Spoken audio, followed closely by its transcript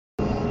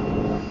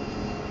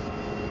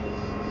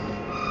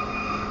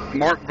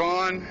Mark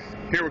Vaughn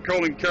here with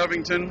Colin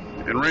Covington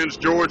in Rennes,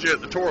 Georgia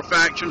at the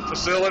Torrefaction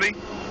facility.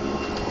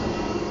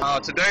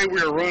 Today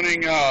we are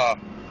running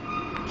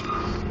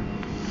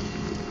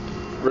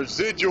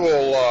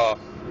residual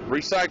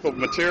recycled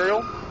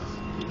material,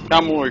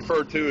 commonly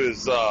referred to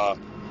as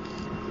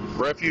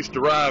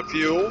refuse-derived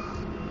fuel.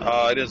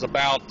 It is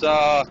about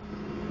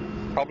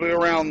probably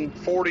around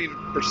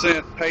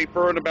 40%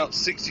 paper and about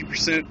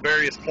 60%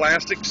 various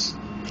plastics.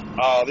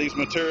 These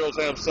materials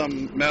have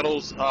some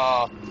metals,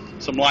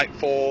 some light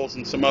foils,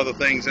 and some other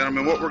things in them.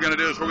 And what we're going to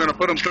do is we're going to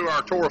put them through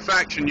our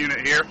torrefaction unit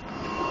here.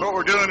 What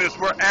we're doing is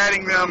we're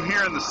adding them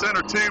here in the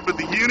center tube of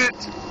the unit,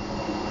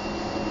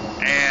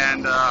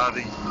 and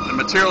the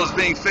material is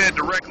being fed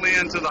directly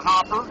into the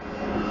hopper.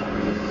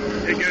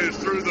 It goes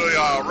through the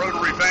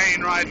rotary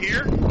vane right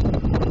here,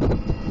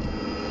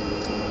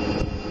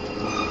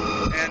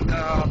 and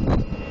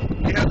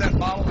you have that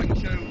bottle. I can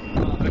show.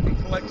 I can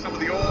collect some of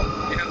the oil.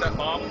 You have that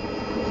bottle,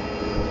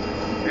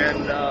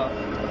 and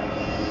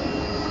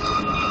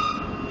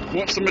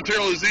once the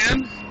material is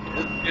in,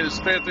 it is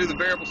fed through the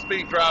variable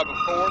speed drive, of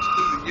course,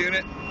 through the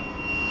unit.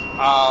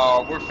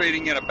 We're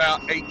feeding it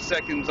about 8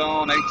 seconds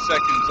on, 8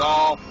 seconds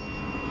off,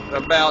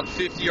 about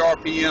 50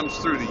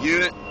 RPMs through the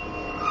unit.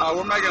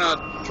 We're making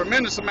a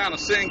tremendous amount of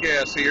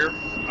syngas here.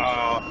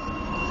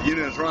 The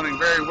unit is running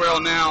very well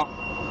now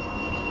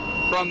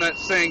from that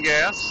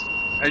syngas.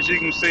 As you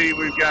can see,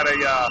 we've got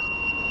a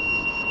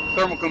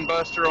thermal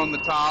combustor on the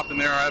top,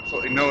 and there are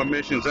absolutely no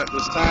emissions at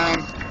this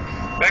time.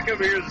 Back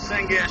over here is the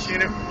syngas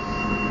unit.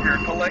 We're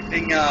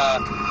collecting here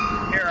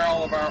are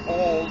all of our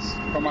oils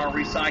from our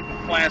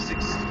recycled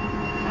plastics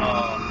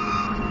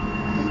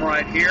from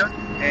right here,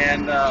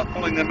 and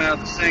pulling them out of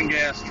the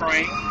syngas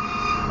train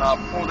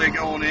before they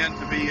go on in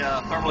to be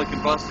thermally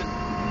combusted.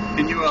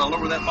 Can you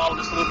lower that bottle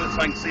just a little bit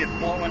so I can see it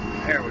flowing?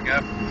 There we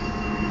go.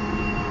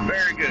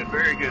 Very good,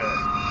 very good.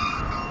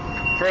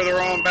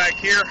 Further on back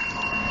here,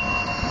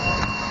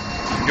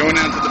 going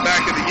down to the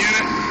back of the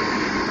unit,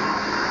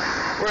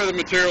 where the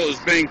material is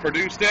being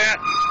produced at.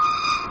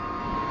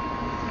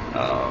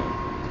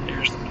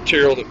 Here's the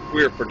material that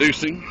we're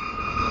producing.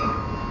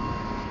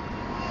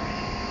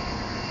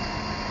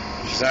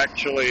 It's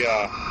actually,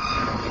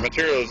 the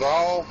material is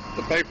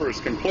the paper is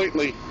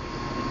completely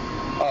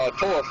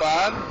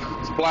torrefied.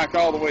 It's black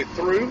all the way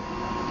through.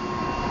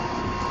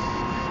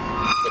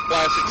 The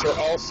plastics are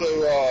also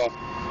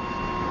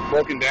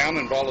broken down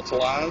and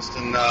volatilized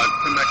and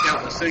come back out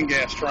in the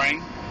syngas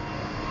train.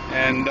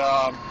 And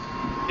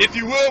if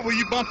you will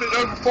you bump it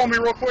over for me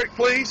real quick,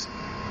 please?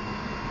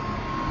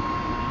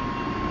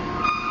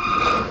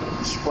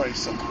 Spray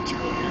some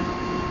material here.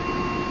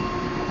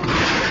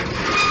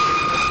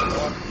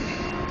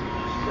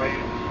 Spray.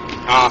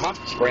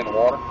 Spray in the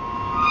water.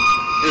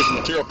 Here's the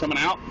material coming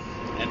out,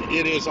 and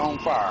it is on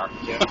fire.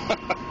 Yeah.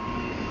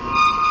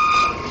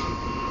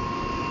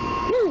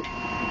 Woo!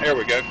 There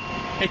we go.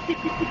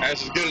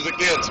 That's as good as it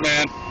gets,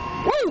 man.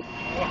 Woo!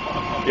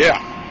 Yeah.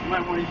 You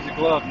might want to use your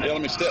glove now. Yeah,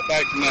 let me step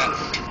back from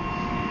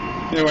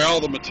that. Anyway, all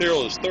the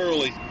material is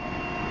thoroughly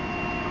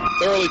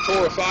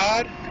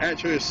torrefied.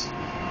 Actually, it's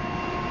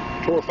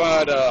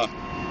torrefied.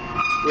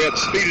 We have to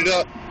speed it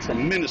up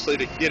tremendously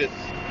to get it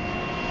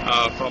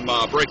from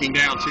breaking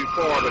down too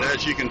far, but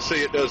as you can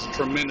see, it does a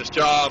tremendous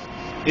job.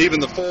 Even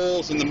the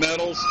foils and the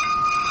metals,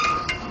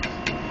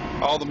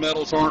 all the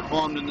metals aren't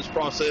harmed in this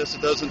process.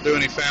 It doesn't do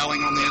any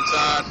fouling on the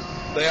inside.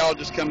 They all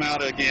just come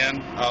out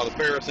again, the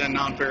ferrous and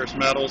non-ferrous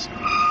metals.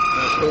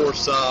 And of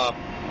course,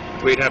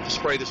 we'd have to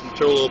spray this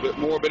material a little bit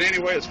more, but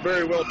anyway, it's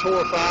very well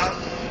torrefied.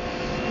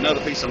 Another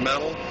piece of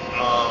metal,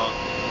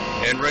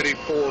 and ready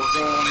for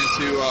going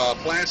into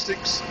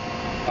plastics,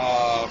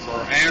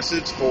 for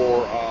acids,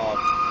 for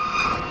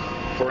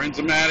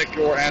enzymatic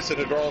or acid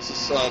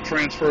hydrolysis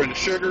transfer into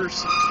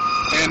sugars,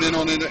 and then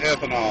on into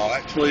ethanol.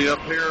 Actually, up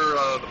here,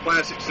 the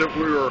plastics that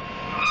we were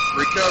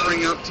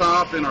recovering up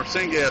top in our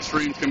syngas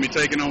streams can be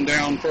taken on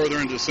down further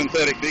into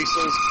synthetic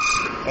diesels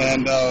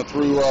and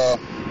through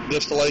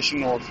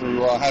distillation or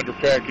through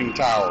hydrocracking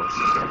towers.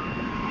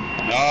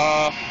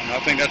 I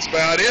think that's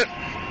about it.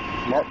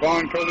 Mark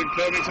Vaughn, Colin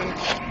Covington,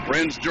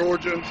 Rennes,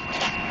 Georgia,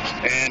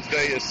 and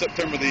today is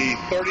September the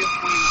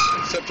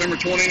 30th, September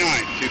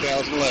 29th,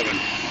 2011.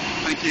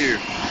 Thank you.